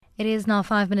It is now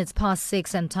 5 minutes past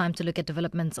 6 and time to look at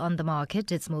developments on the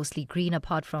market. It's mostly green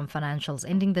apart from financials,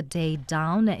 ending the day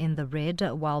down in the red,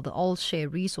 while the all share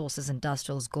resources,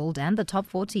 industrials, gold and the top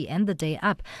 40 end the day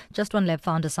up. Just one left,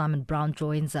 founder Simon Brown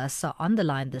joins us on the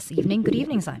line this evening. Good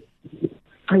evening, Simon.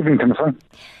 Good evening, Timothy.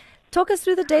 Talk us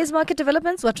through the day's market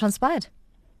developments. What transpired?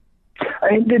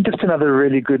 Just another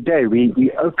really good day.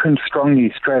 We opened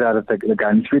strongly straight out of the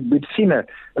guns. We'd seen a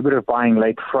bit of buying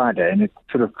late Friday, and it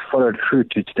sort of followed through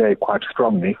to today quite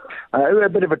strongly. A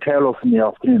bit of a tail off in the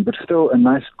afternoon, but still a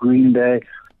nice green day.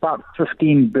 About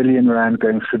 15 billion rand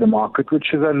going through the market,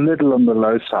 which is a little on the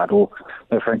low side, or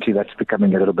frankly, that's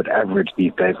becoming a little bit average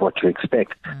these days, what to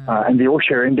expect. And the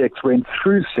all-share index went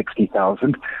through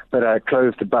 60,000, but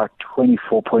closed about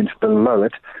 24 points below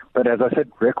it. But as I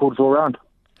said, records all round.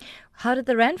 How did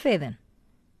the rand fare then?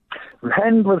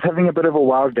 Rand was having a bit of a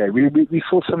wild day. We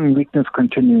saw some weakness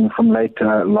continuing from late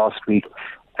last week,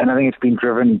 and I think it's been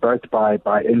driven both by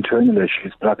internal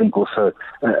issues, but I think also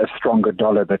a stronger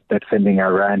dollar that's sending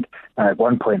our rand at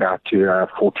one point out to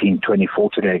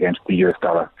 14.24 today against the US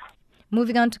dollar.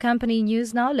 Moving on to company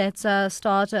news now, let's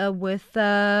start with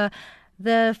the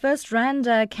first rand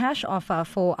cash offer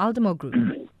for Aldermore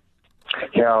Group.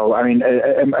 Yeah, I mean,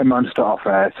 a monster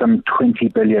offer, some 20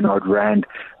 billion odd rand,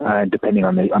 depending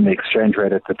on the exchange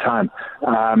rate at the time,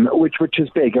 which is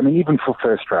big. I mean, even for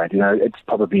First Rand, it's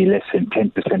probably less than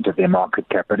 10% of their market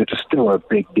cap, but it's still a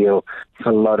big deal. It's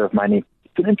a lot of money.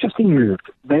 It's an interesting move.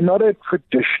 They're not a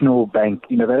traditional bank.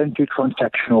 They don't do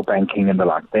transactional banking and the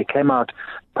like. They came out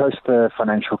post the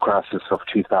financial crisis of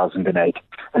 2008,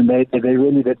 and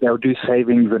they'll do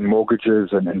savings and mortgages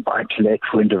and buy-to-let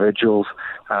for individuals.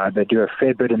 They do a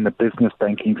fair bit in the business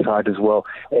banking side as well.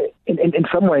 In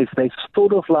some ways, they're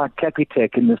sort of like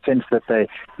Capitec in the sense that they're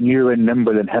new and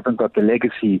nimble and haven't got the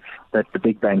legacy that the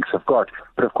big banks have got.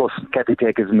 But of course,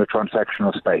 Capitec is in the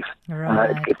transactional space.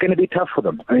 Right. It's going to be tough for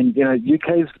them. I mean,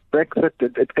 UK's Brexit,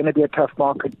 it's going to be a tough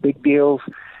market, big deals.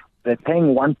 They're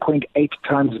paying 1.8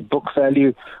 times book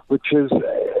value, which is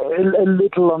a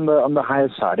little on the higher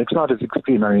side. It's not as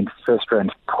extreme. I mean, First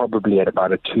Rand's probably at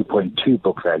about a 2.2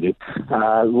 book value.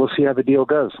 We'll see how the deal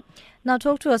goes. Now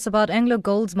talk to us about Anglo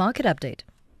Gold's market update.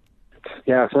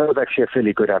 Yeah, so that was actually a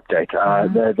fairly good update.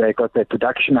 They got their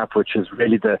production up, which is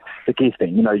really the key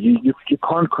thing. You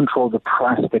can't control the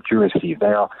price that you receive.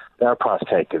 They are price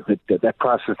takers. That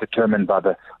price is determined by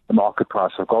the market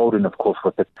price of gold and, of course,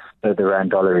 what the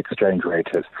rand-dollar exchange rate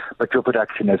is. But your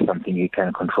production is something you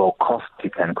can control. Costs you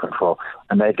can control.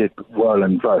 And they did well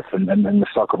in both. And the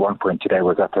stock at one point today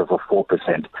was up over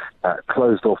 4%,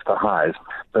 closed off the highs.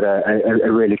 But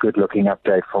a really good-looking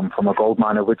update from a gold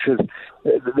miner, which is,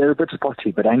 they're a bit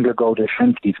spotty, but Anglo Gold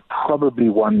Ashanti is probably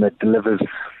one that delivers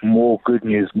more good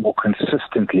news more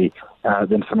consistently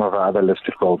than some of our other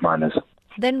listed gold miners.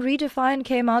 Then Redefine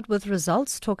came out with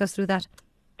results. Talk us through that.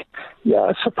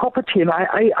 Yeah, so property, and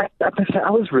I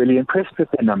was really impressed with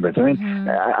their numbers. I mean,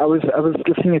 I was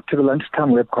listening to the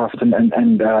lunchtime webcast,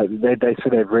 and they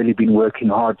said they've really been working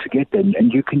hard to get them,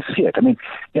 and you can see it. I mean,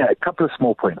 a couple of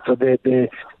small points. So their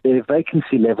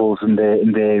vacancy levels in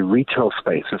their retail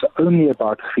space is only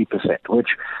about 3%, which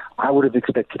I would have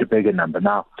expected a bigger number.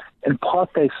 Now, in part,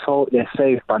 they're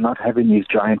saved by not having these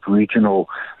giant regional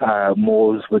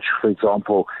malls, which, for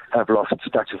example, have lost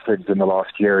Stutterfords in the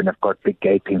last year and have got big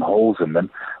gaping holes in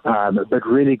them. But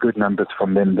really good numbers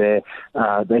from them there.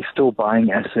 They're still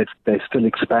buying assets. They're still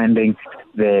expanding.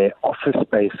 Their office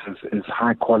space is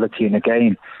high quality, and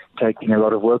again, taking a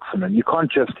lot of work from them. You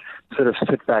can't just sort of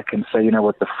sit back and say,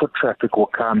 the foot traffic will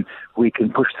come, we can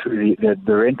push through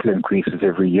the rental increases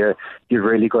every year. You've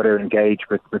really got to engage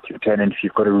with your tenants.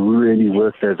 You've got to really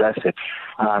work those assets.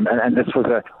 And this was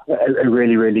a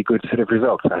really, really good set of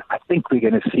results. I think we're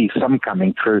going to see some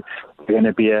coming through. They're going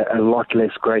to be a lot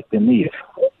less great than these.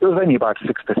 It was only about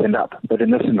 6% up, but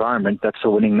in this environment, that's a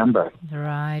winning number.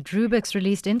 Right. Rubix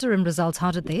released interim results.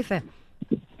 How did they fare?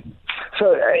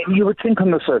 So you would think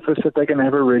on the surface that they're going to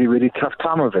have a really, really tough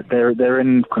time of it. They're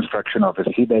in construction,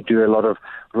 obviously. They do a lot of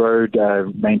road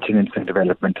maintenance and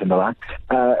development and the like.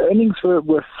 Earnings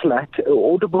were flat.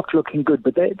 Order book looking good,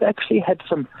 but they actually had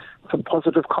some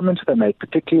positive comments they made,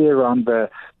 particularly around the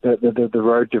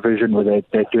road division, where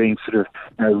they're doing sort of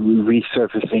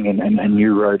resurfacing and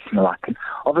new roads and the like. And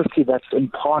obviously, that's in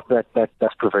part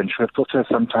that's provincial. It's also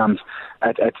sometimes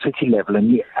at city level,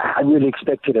 and I really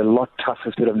expected a lot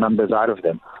tougher set of numbers out of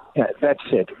them. That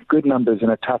said, good numbers in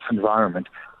a tough environment.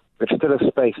 it's still a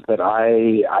space that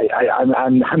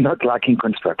I'm not liking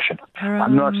construction.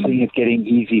 I'm not seeing it getting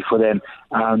easy for them.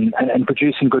 And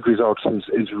producing good results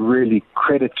is really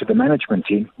credit to the management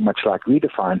team, much like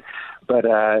Redefine. But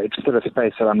it's still a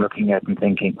space that I'm looking at and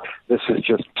thinking, this is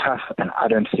just tough, and I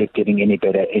don't see it getting any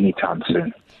better anytime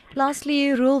soon.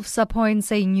 Lastly, Rolf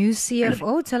appoints a new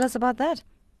CFO. Tell us about that.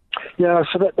 Yeah,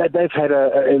 so they've had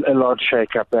a large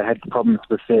shake-up. They had problems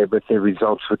with their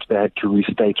results, which they had to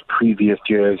restate previous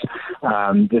years.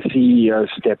 The CEO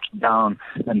stepped down,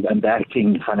 and the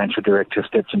acting financial director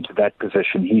stepped into that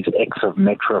position. He's ex of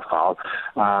Metrofile,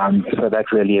 so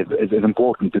that really is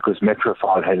important because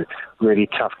Metrofile had a really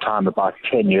tough time about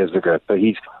 10 years ago. So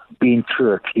he's been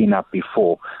through a clean-up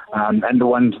before. And the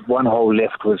one hole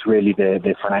left was really their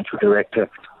financial director.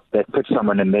 That put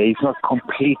someone in there. He's not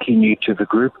completely new to the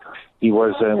group. He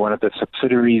was one of the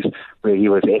subsidiaries where he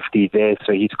was FD there,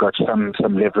 so he's got some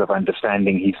level of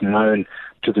understanding. He's known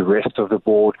to the rest of the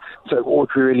board. So what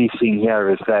we're really seeing here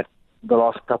is that the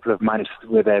last couple of months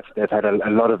where they've had a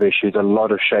lot of issues, a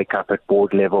lot of shake-up at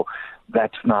board level,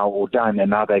 that's now all done, and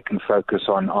now they can focus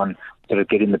on sort of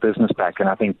getting the business back, and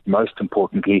I think most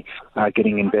importantly,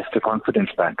 getting investor confidence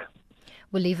back.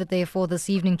 We'll leave it there for this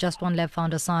evening. Just one left.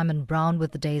 Founder Simon Brown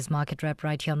with the day's market wrap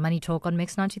right here on Money Talk on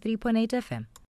Mix 93.8 FM.